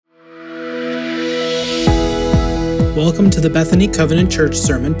Welcome to the Bethany Covenant Church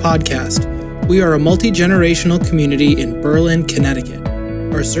Sermon Podcast. We are a multi-generational community in Berlin, Connecticut.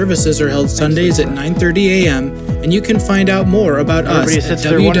 Our services are held Sundays at 9:30 a.m., and you can find out more about us at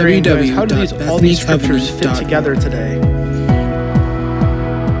www.bethanycovenant.org. Together today.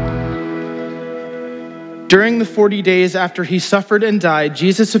 During the 40 days after he suffered and died,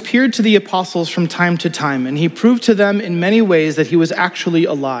 Jesus appeared to the apostles from time to time, and he proved to them in many ways that he was actually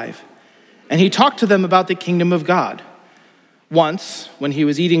alive. And he talked to them about the kingdom of God. Once, when he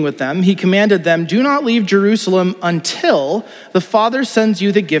was eating with them, he commanded them, "Do not leave Jerusalem until the Father sends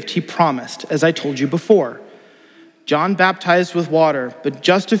you the gift he promised, as I told you before. John baptized with water, but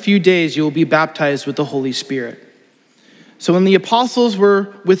just a few days you will be baptized with the Holy Spirit." So when the apostles were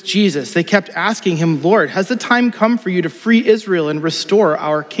with Jesus, they kept asking him, "Lord, has the time come for you to free Israel and restore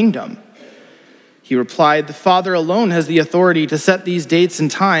our kingdom?" He replied, "The Father alone has the authority to set these dates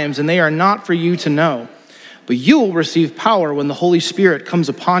and times, and they are not for you to know. But you will receive power when the Holy Spirit comes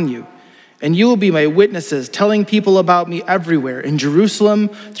upon you, and you will be my witnesses, telling people about me everywhere, in Jerusalem,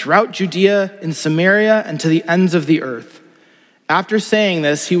 throughout Judea, in Samaria, and to the ends of the earth." After saying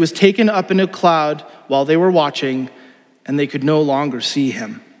this, he was taken up in a cloud while they were watching, and they could no longer see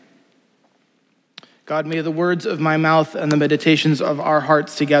him. God, may the words of my mouth and the meditations of our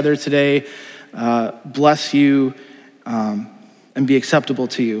hearts together today bless you and be acceptable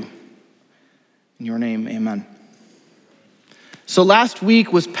to you. In your name, amen. So last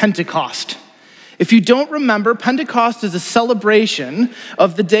week was Pentecost. If you don't remember, Pentecost is a celebration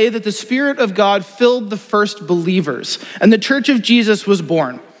of the day that the Spirit of God filled the first believers, and the Church of Jesus was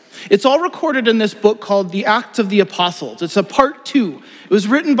born. It's all recorded in this book called The Acts of the Apostles. It's a part 2. It was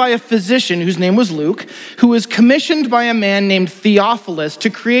written by a physician whose name was Luke, who was commissioned by a man named Theophilus to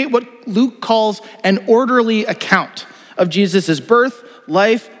create what Luke calls an orderly account of Jesus' birth,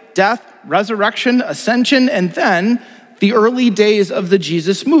 life, death, resurrection, ascension, and then the early days of the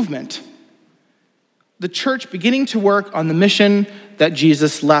Jesus movement. The church beginning to work on the mission that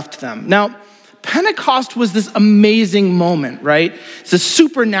Jesus left them. Now, Pentecost was this amazing moment, right? It's a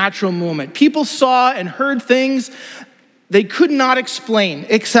supernatural moment. People saw and heard things they could not explain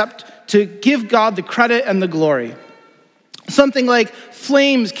except to give God the credit and the glory. Something like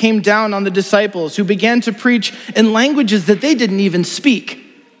flames came down on the disciples who began to preach in languages that they didn't even speak.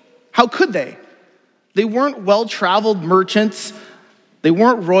 How could they? They weren't well-traveled merchants. They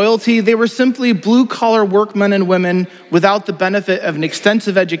weren't royalty. They were simply blue-collar workmen and women without the benefit of an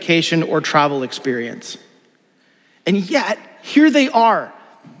extensive education or travel experience. And yet, here they are.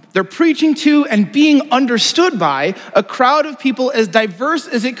 They're preaching to and being understood by a crowd of people as diverse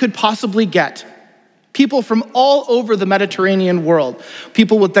as it could possibly get. People from all over the Mediterranean world.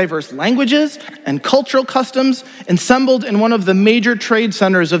 People with diverse languages and cultural customs assembled in one of the major trade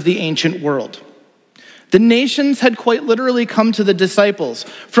centers of the ancient world. The nations had quite literally come to the disciples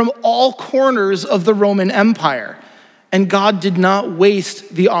from all corners of the Roman Empire, and God did not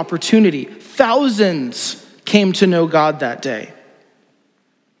waste the opportunity. Thousands came to know God that day.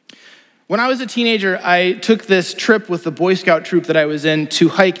 When I was a teenager, I took this trip with the Boy Scout troop that I was in to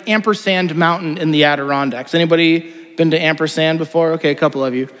hike Ampersand Mountain in the Adirondacks. Anybody been to Ampersand before? Okay, a couple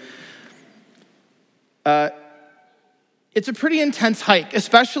of you. It's a pretty intense hike,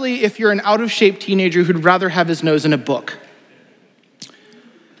 especially if you're an out-of-shape teenager who'd rather have his nose in a book.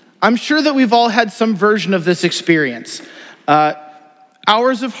 I'm sure that we've all had some version of this experience.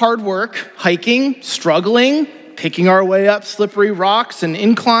 Hours of hard work, hiking, struggling, picking our way up slippery rocks and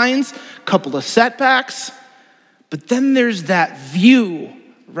inclines, a couple of setbacks. But then there's that view,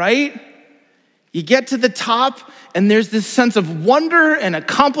 right? You get to the top, and there's this sense of wonder and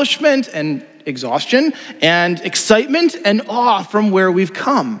accomplishment and exhaustion and excitement and awe from where we've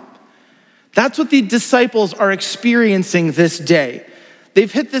come. That's what the disciples are experiencing this day.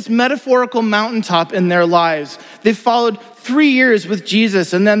 They've hit this metaphorical mountaintop in their lives. They've followed 3 years with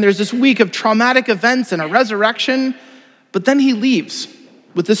Jesus, and then there's this week of traumatic events and a resurrection, but then he leaves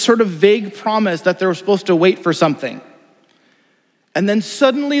with this sort of vague promise that they're supposed to wait for something. And then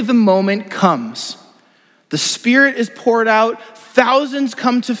suddenly the moment comes. The Spirit is poured out, thousands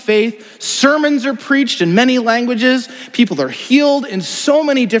come to faith, sermons are preached in many languages, people are healed in so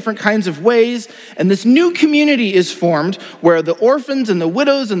many different kinds of ways, and this new community is formed where the orphans and the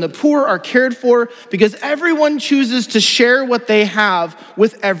widows and the poor are cared for because everyone chooses to share what they have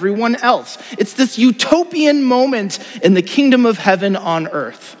with everyone else. It's this utopian moment in the kingdom of heaven on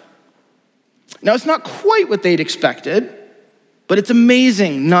earth. Now, it's not quite what they'd expected, but it's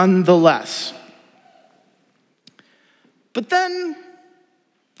amazing nonetheless. But then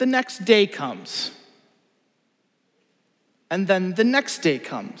the next day comes. And then the next day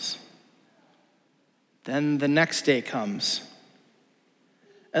comes. Then the next day comes.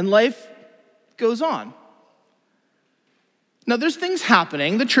 And life goes on. Now, there's things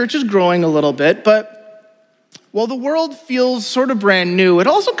happening. The church is growing a little bit, but while the world feels sort of brand new, it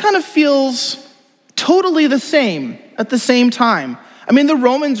also kind of feels totally the same at the same time. I mean, the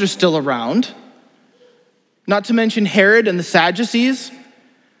Romans are still around, not to mention Herod and the Sadducees,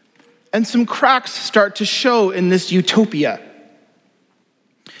 and some cracks start to show in this utopia.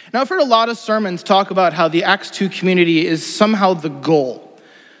 Now, I've heard a lot of sermons talk about how the Acts 2 community is somehow the goal.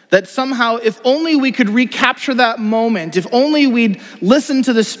 That somehow, if only we could recapture that moment, if only we'd listen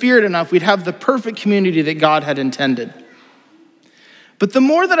to the Spirit enough, we'd have the perfect community that God had intended. But the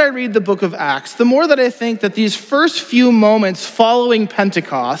more that I read the book of Acts, the more that I think that these first few moments following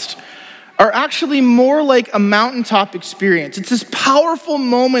Pentecost are actually more like a mountaintop experience. It's this powerful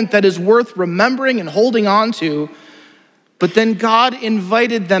moment that is worth remembering and holding on to, but then God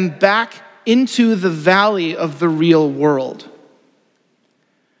invited them back into the valley of the real world.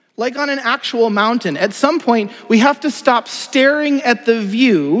 Like on an actual mountain, at some point, we have to stop staring at the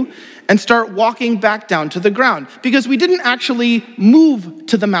view and start walking back down to the ground, because we didn't actually move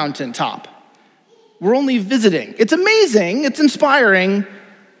to the mountaintop. We're only visiting. It's amazing, it's inspiring,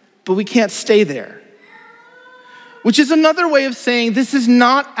 but we can't stay there. Which is another way of saying this is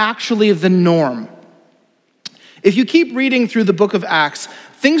not actually the norm. If you keep reading through the book of Acts,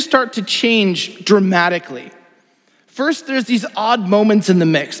 things start to change dramatically. First, there's these odd moments in the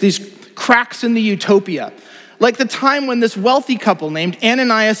mix, these cracks in the utopia. Like the time when this wealthy couple named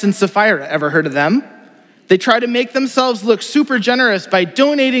Ananias and Sapphira, ever heard of them? They try to make themselves look super generous by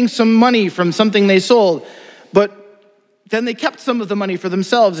donating some money from something they sold, but then they kept some of the money for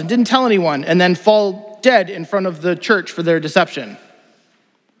themselves and didn't tell anyone, and then fall dead in front of the church for their deception.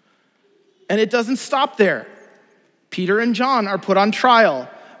 And it doesn't stop there. Peter and John are put on trial.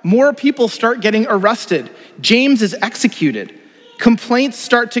 More people start getting arrested. James is executed. Complaints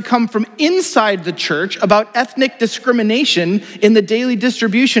start to come from inside the church about ethnic discrimination in the daily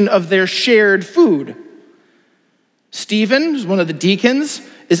distribution of their shared food. Stephen, who's one of the deacons,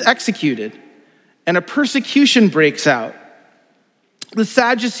 is executed, and a persecution breaks out. The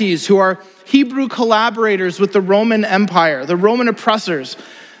Sadducees, who are Hebrew collaborators with the Roman Empire, the Roman oppressors,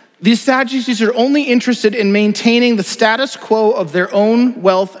 these Sadducees are only interested in maintaining the status quo of their own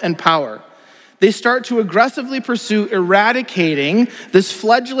wealth and power. They start to aggressively pursue eradicating this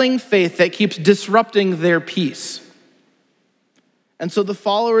fledgling faith that keeps disrupting their peace. And so the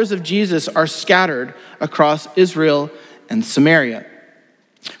followers of Jesus are scattered across Israel and Samaria.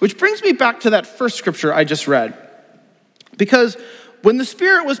 Which brings me back to that first scripture I just read. Because when the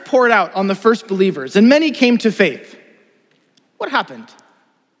Spirit was poured out on the first believers and many came to faith, what happened?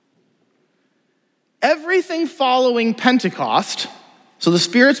 Everything following Pentecost, so the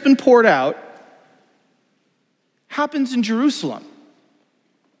Spirit's been poured out, happens in Jerusalem.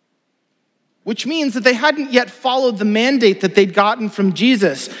 Which means that they hadn't yet followed the mandate that they'd gotten from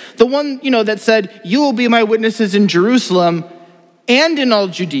Jesus. The one, that said, you will be my witnesses in Jerusalem and in all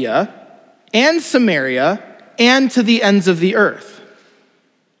Judea and Samaria and to the ends of the earth.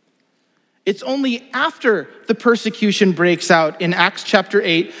 It's only after the persecution breaks out in Acts chapter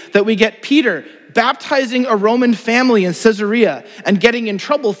 8 that we get Peter baptizing a Roman family in Caesarea and getting in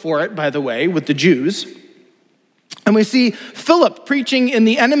trouble for it, by the way, with the Jews. And we see Philip preaching in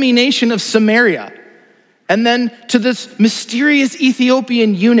the enemy nation of Samaria, and then to this mysterious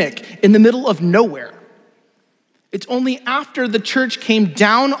Ethiopian eunuch in the middle of nowhere. It's only after the church came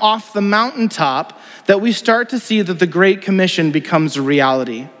down off the mountaintop that we start to see that the Great Commission becomes a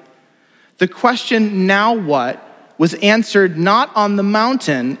reality. The question, now what, was answered not on the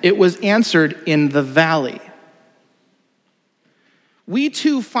mountain, it was answered in the valley. We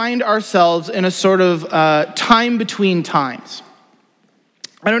too find ourselves in a sort of time between times.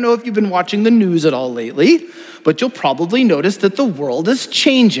 I don't know if you've been watching the news at all lately, but you'll probably notice that the world is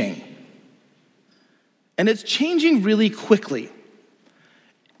changing. And it's changing really quickly.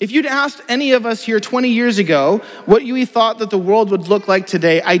 If you'd asked any of us here 20 years ago what we thought that the world would look like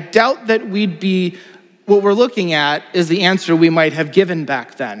today, I doubt that what we're looking at is the answer we might have given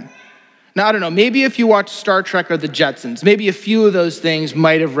back then. Now, I don't know, maybe if you watched Star Trek or The Jetsons, maybe a few of those things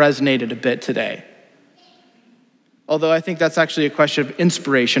might have resonated a bit today. Although I think that's actually a question of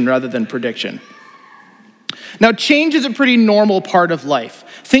inspiration rather than prediction. Now, change is a pretty normal part of life.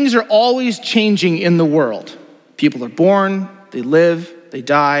 Things are always changing in the world. People are born, they live, they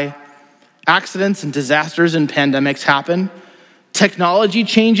die. Accidents and disasters and pandemics happen. Technology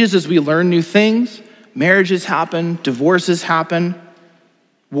changes as we learn new things. Marriages happen, divorces happen,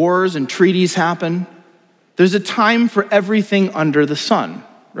 wars and treaties happen. There's a time for everything under the sun,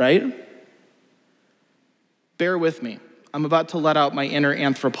 right? bear with me. I'm about to let out my inner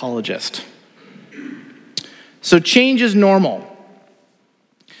anthropologist. So change is normal.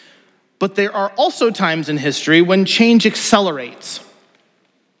 But there are also times in history when change accelerates.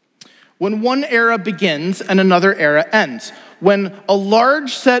 When one era begins and another era ends. When a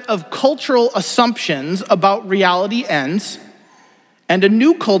large set of cultural assumptions about reality ends, and a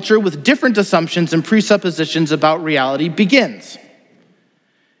new culture with different assumptions and presuppositions about reality begins.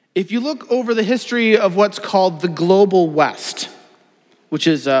 If you look over the history of what's called the global West, which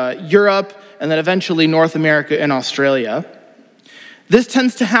is Europe and then eventually North America and Australia, this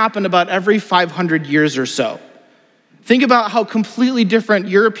tends to happen about every 500 years or so. Think about how completely different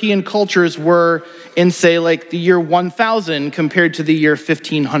European cultures were in, say, like the year 1000 compared to the year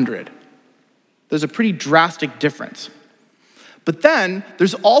 1500. There's a pretty drastic difference. But then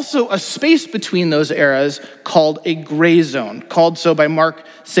there's also a space between those eras called a gray zone, called so by Mark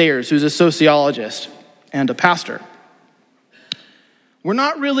Sayers, who's a sociologist and a pastor. We're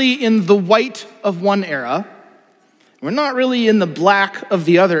not really in the white of one era. We're not really in the black of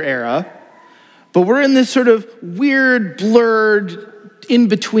the other era, but we're in this sort of weird, blurred,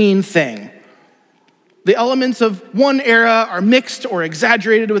 in-between thing. The elements of one era are mixed or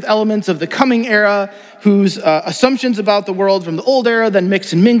exaggerated with elements of the coming era, whose assumptions about the world from the old era then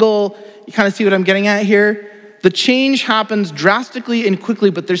mix and mingle. You kind of see what I'm getting at here? The change happens drastically and quickly,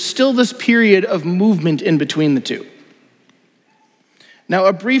 but there's still this period of movement in between the two. Now,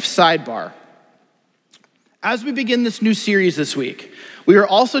 a brief sidebar. As we begin this new series this week, we are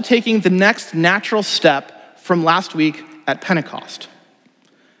also taking the next natural step from last week at Pentecost.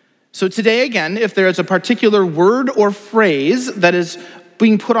 So today, again, if there is a particular word or phrase that is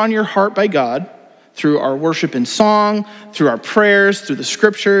being put on your heart by God through our worship and song, through our prayers, through the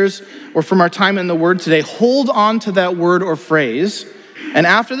scriptures, or from our time in the Word today, hold on to that word or phrase. And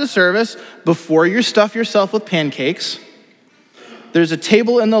after the service, before you stuff yourself with pancakes, there's a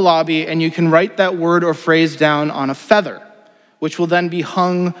table in the lobby, and you can write that word or phrase down on a feather, which will then be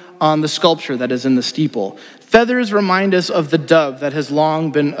hung on the sculpture that is in the steeple. Feathers remind us of the dove that has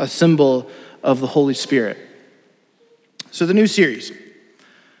long been a symbol of the Holy Spirit. So the new series.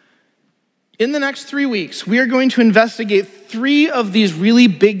 In the next 3 weeks, we are going to investigate 3 of these really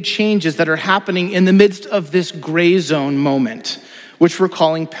big changes that are happening in the midst of this gray zone moment, which we're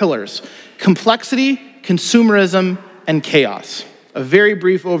calling pillars: complexity, consumerism, and chaos. A very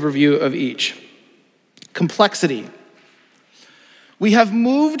brief overview of each. Complexity. We have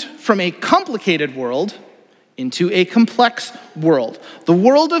moved from a complicated world into a complex world. The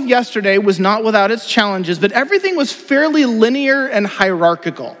world of yesterday was not without its challenges, but everything was fairly linear and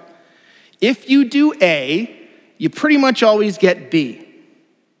hierarchical. If you do A, you pretty much always get B.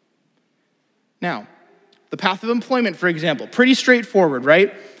 Now, the path of employment, for example, pretty straightforward,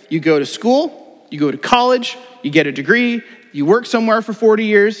 right? You go to school, you go to college, you get a degree, you work somewhere for 40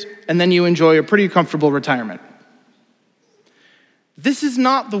 years, and then you enjoy a pretty comfortable retirement. This is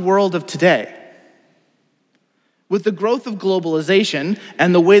not the world of today. With the growth of globalization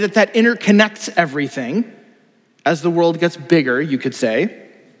and the way that that interconnects everything, as the world gets bigger, you could say,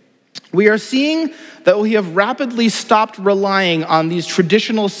 we are seeing that we have rapidly stopped relying on these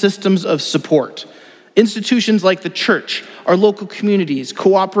traditional systems of support. Institutions like the church, our local communities,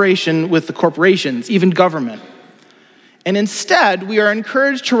 cooperation with the corporations, even government. And instead, we are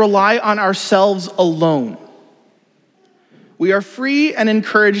encouraged to rely on ourselves alone. We are free and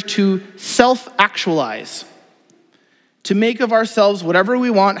encouraged to self-actualize, to make of ourselves whatever we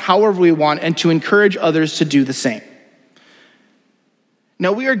want, however we want, and to encourage others to do the same.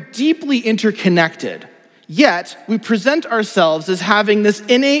 Now, we are deeply interconnected, yet we present ourselves as having this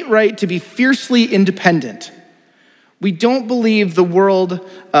innate right to be fiercely independent. We don't believe that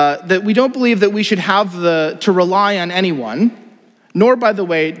we should have to rely on anyone, nor, by the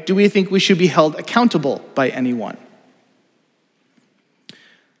way, do we think we should be held accountable by anyone.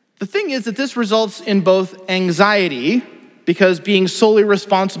 The thing is that this results in both anxiety, because being solely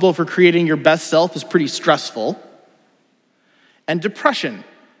responsible for creating your best self is pretty stressful, and depression,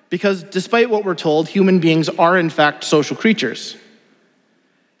 because despite what we're told, human beings are in fact social creatures.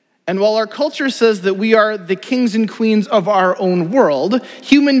 And while our culture says that we are the kings and queens of our own world,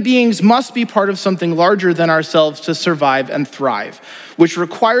 human beings must be part of something larger than ourselves to survive and thrive, which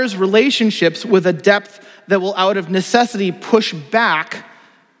requires relationships with a depth that will out of necessity push back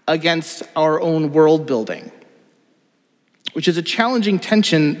against our own world building, which is a challenging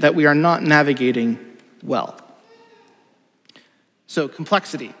tension that we are not navigating well. So,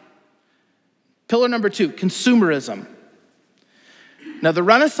 complexity. Pillar number 2, consumerism. Now, the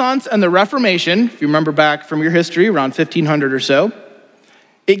Renaissance and the Reformation, if you remember back from your history, around 1500 or so,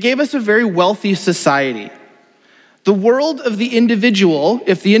 it gave us a very wealthy society. The world of the individual,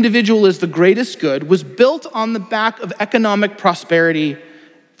 if the individual is the greatest good, was built on the back of economic prosperity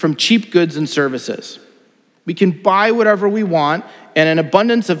from cheap goods and services. We can buy whatever we want, and an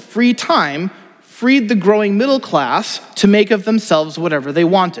abundance of free time freed the growing middle class to make of themselves whatever they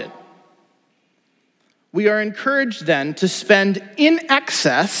wanted. We are encouraged then to spend in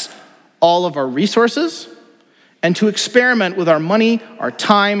excess all of our resources and to experiment with our money, our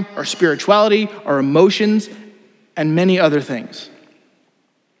time, our spirituality, our emotions, and many other things.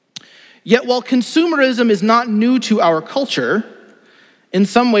 Yet while consumerism is not new to our culture, in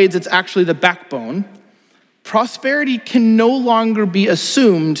some ways it's actually the backbone, prosperity can no longer be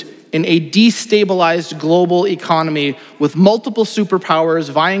assumed in a destabilized global economy with multiple superpowers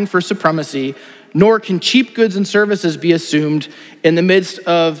vying for supremacy, nor can cheap goods and services be assumed in the midst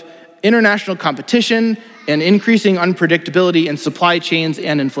of international competition and increasing unpredictability in supply chains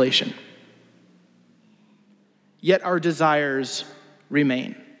and inflation. Yet our desires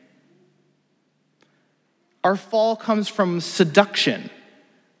remain. Our fall comes from seduction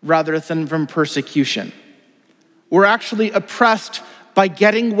rather than from persecution. We're actually oppressed by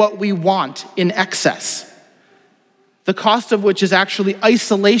getting what we want in excess, the cost of which is actually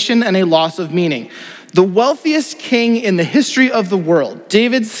isolation and a loss of meaning. The wealthiest king in the history of the world,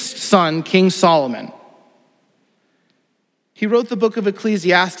 David's son, King Solomon, he wrote the book of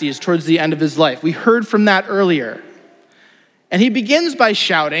Ecclesiastes towards the end of his life. We heard from that earlier. And he begins by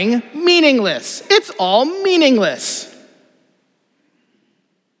shouting, "Meaningless. It's all meaningless."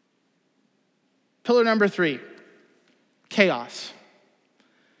 Pillar number 3, chaos.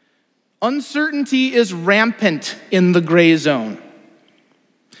 Uncertainty is rampant in the gray zone.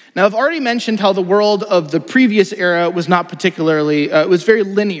 Now, I've already mentioned how the world of the previous era was not particularly, it was very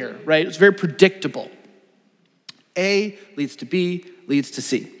linear, right? It was very predictable. A leads to B, leads to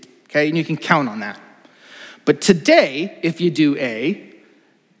C, okay? And you can count on that. But today, if you do A,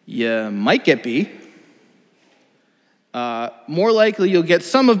 you might get B. More likely you'll get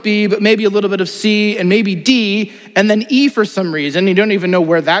some of B, but maybe a little bit of C, and maybe D, and then E for some reason. You don't even know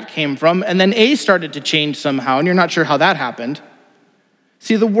where that came from. And then A started to change somehow, and you're not sure how that happened.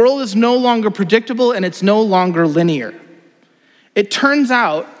 See, the world is no longer predictable, and it's no longer linear. It turns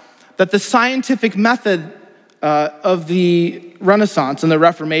out that the scientific method of the Renaissance and the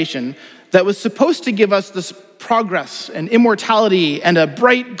Reformation that was supposed to give us this progress and immortality and a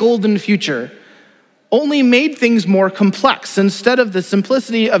bright golden future only made things more complex. Instead of the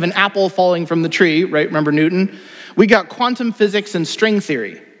simplicity of an apple falling from the tree, right? Remember Newton? We got quantum physics and string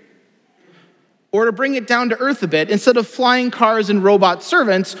theory. Or to bring it down to earth a bit, instead of flying cars and robot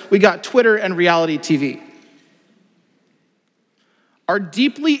servants, we got Twitter and reality TV. Our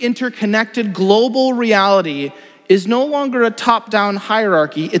deeply interconnected global reality is no longer a top-down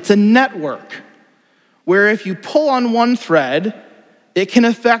hierarchy, it's a network where if you pull on one thread, it can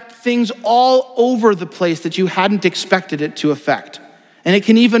affect things all over the place that you hadn't expected it to affect. And it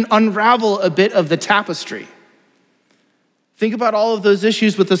can even unravel a bit of the tapestry. Think about all of those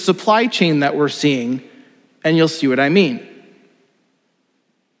issues with the supply chain that we're seeing, and you'll see what I mean.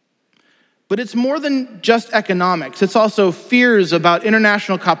 But it's more than just economics. It's also fears about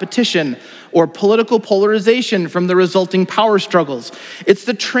international competition or political polarization from the resulting power struggles. It's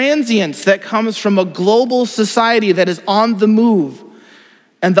the transience that comes from a global society that is on the move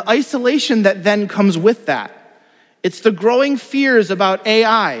and the isolation that then comes with that. It's the growing fears about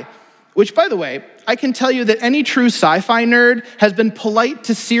AI, which, by the way, I can tell you that any true sci-fi nerd has been polite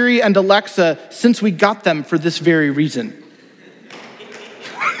to Siri and Alexa since we got them for this very reason.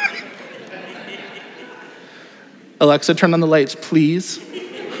 Alexa, turn on the lights, please.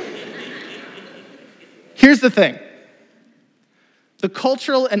 Here's the thing. The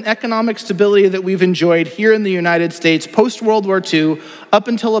cultural and economic stability that we've enjoyed here in the United States post-World War II up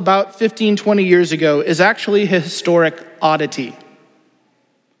until about 15, 20 years ago is actually a historic oddity.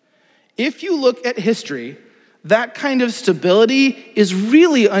 If you look at history, that kind of stability is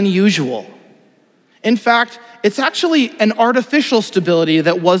really unusual. In fact, it's actually an artificial stability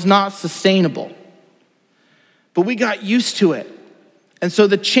that was not sustainable. But we got used to it. And so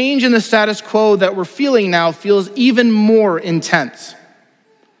the change in the status quo that we're feeling now feels even more intense.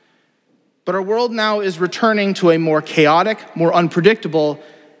 But our world now is returning to a more chaotic, more unpredictable,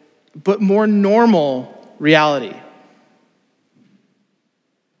 but more normal reality.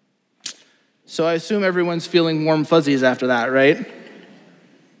 So I assume everyone's feeling warm fuzzies after that, right?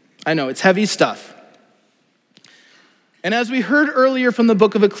 I know, it's heavy stuff. And as we heard earlier from the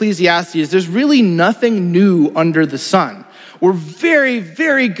book of Ecclesiastes, there's really nothing new under the sun. We're very,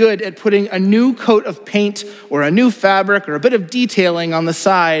 very good at putting a new coat of paint or a new fabric or a bit of detailing on the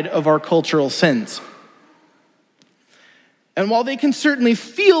side of our cultural sins. And while they can certainly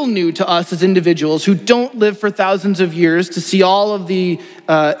feel new to us as individuals who don't live for thousands of years to see all of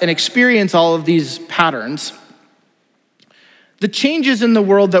and experience all of these patterns, the changes in the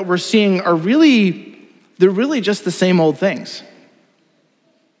world that we're seeing they're really just the same old things.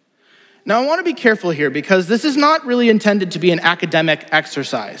 Now, I want to be careful here because this is not really intended to be an academic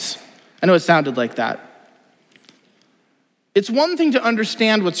exercise. I know it sounded like that. It's one thing to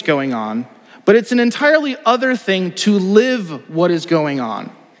understand what's going on, but it's an entirely other thing to live what is going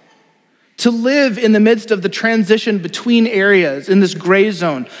on. To live in the midst of the transition between areas in this gray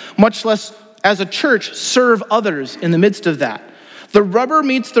zone, much less as a church serve others in the midst of that. The rubber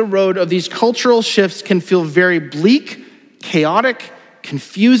meets the road of these cultural shifts can feel very bleak, chaotic,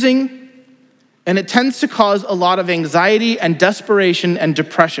 confusing, and it tends to cause a lot of anxiety and desperation and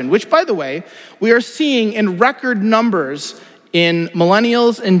depression, which, by the way, we are seeing in record numbers in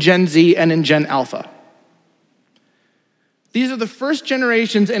millennials and Gen Z and in Gen Alpha. These are the first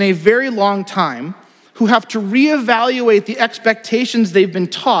generations in a very long time who have to reevaluate the expectations they've been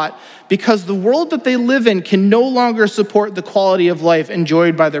taught because the world that they live in can no longer support the quality of life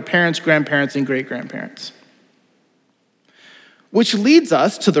enjoyed by their parents, grandparents, and great-grandparents. Which leads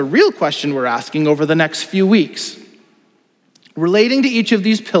us to the real question we're asking over the next few weeks. Relating to each of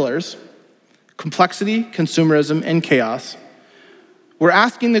these pillars, complexity, consumerism, and chaos, we're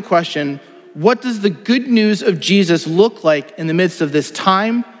asking the question, what does the good news of Jesus look like in the midst of this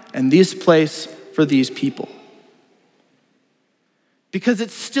time and this place for these people? Because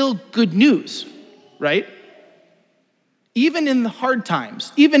it's still good news, right? Even in the hard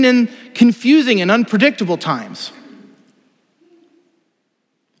times, even in confusing and unpredictable times.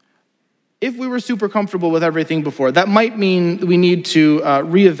 If we were super comfortable with everything before, that might mean we need to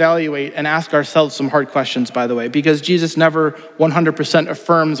reevaluate and ask ourselves some hard questions, by the way, because Jesus never 100%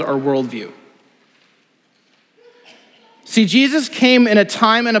 affirms our worldview. See, Jesus came in a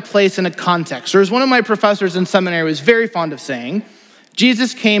time and a place and a context. Or as one of my professors in seminary was very fond of saying,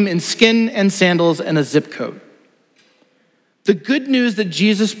 Jesus came in skin and sandals and a zip code. The good news that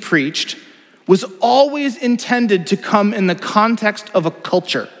Jesus preached was always intended to come in the context of a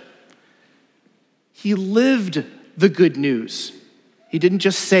culture. He lived the good news. He didn't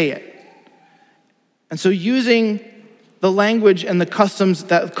just say it. And so using the language and the customs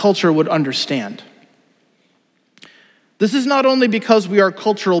that culture would understand. This is not only because we are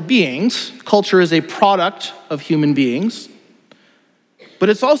cultural beings, culture is a product of human beings, but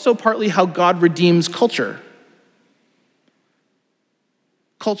it's also partly how God redeems culture.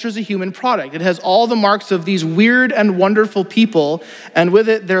 Culture is a human product. It has all the marks of these weird and wonderful people, and with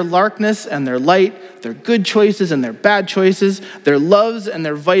it, their darkness and their light, their good choices and their bad choices, their loves and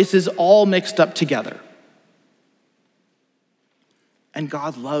their vices, all mixed up together. And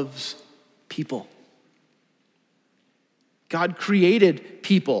God loves people. God created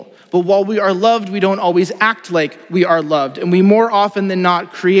people, but while we are loved, we don't always act like we are loved, and we more often than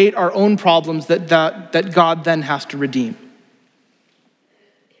not create our own problems that God then has to redeem.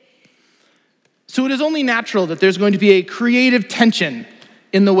 So it is only natural that there's going to be a creative tension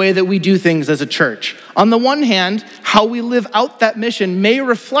in the way that we do things as a church. On the one hand, how we live out that mission may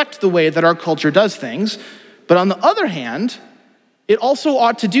reflect the way that our culture does things, but on the other hand, it also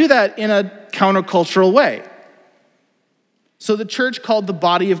ought to do that in a countercultural way. So the church called the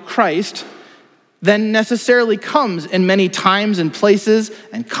body of Christ then necessarily comes in many times and places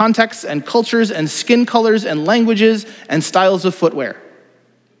and contexts and cultures and skin colors and languages and styles of footwear.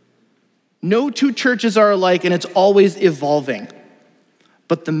 No two churches are alike, and it's always evolving.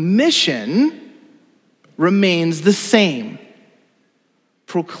 But the mission remains the same.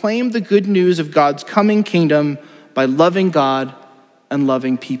 Proclaim the good news of God's coming kingdom by loving God and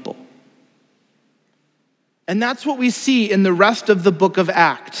loving people. And that's what we see in the rest of the book of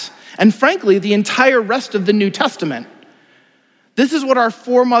Acts. And frankly, the entire rest of the New Testament. This is what our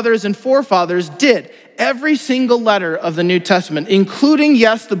foremothers and forefathers did. Every single letter of the New Testament, including,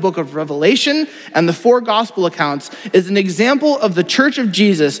 yes, the book of Revelation and the 4 gospel accounts, is an example of the Church of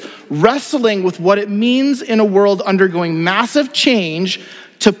Jesus wrestling with what it means in a world undergoing massive change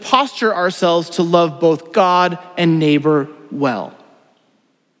to posture ourselves to love both God and neighbor well.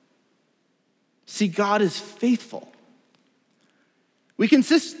 See, God is faithful. We can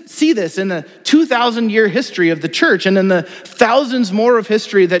see this in the 2,000-year history of the church and in the thousands more of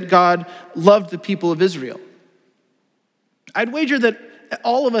history that God loved the people of Israel. I'd wager that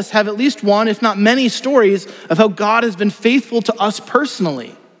all of us have at least one, if not many, stories of how God has been faithful to us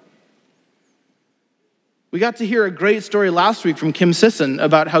personally. We got to hear a great story last week from Kim Sisson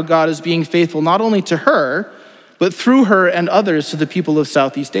about how God is being faithful not only to her, but through her and others to the people of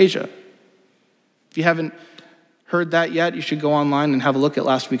Southeast Asia. If you haven't heard that yet, you should go online and have a look at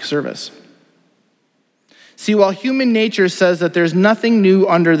last week's service. See, while human nature says that there's nothing new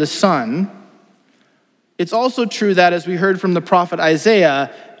under the sun, it's also true that, as we heard from the prophet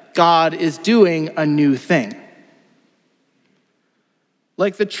Isaiah, God is doing a new thing.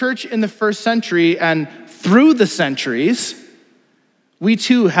 Like the church in the first century and through the centuries, we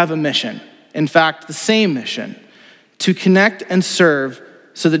too have a mission. In fact, the same mission, to connect and serve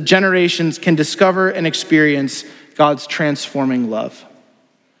so that generations can discover and experience God's transforming love.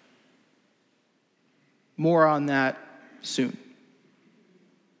 More on that soon.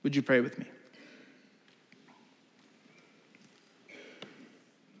 Would you pray with me?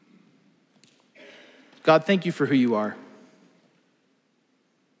 God, thank you for who you are.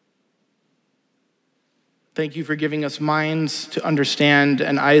 Thank you for giving us minds to understand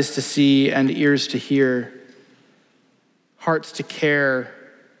and eyes to see and ears to hear, hearts to care,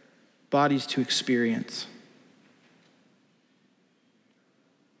 bodies to experience.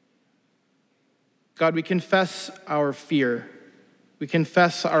 God, we confess our fear. We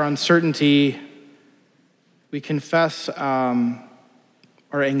confess our uncertainty. We confess our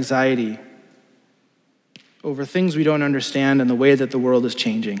anxiety over things we don't understand and the way that the world is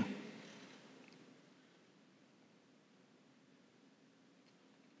changing.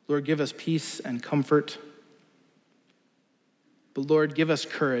 Lord, give us peace and comfort. But Lord, give us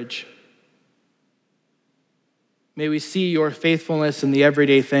courage. May we see your faithfulness in the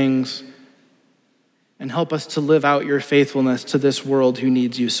everyday things and help us to live out your faithfulness to this world who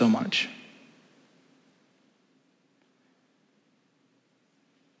needs you so much.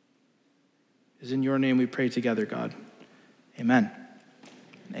 It is in your name we pray together, God. Amen.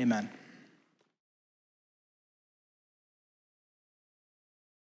 Amen.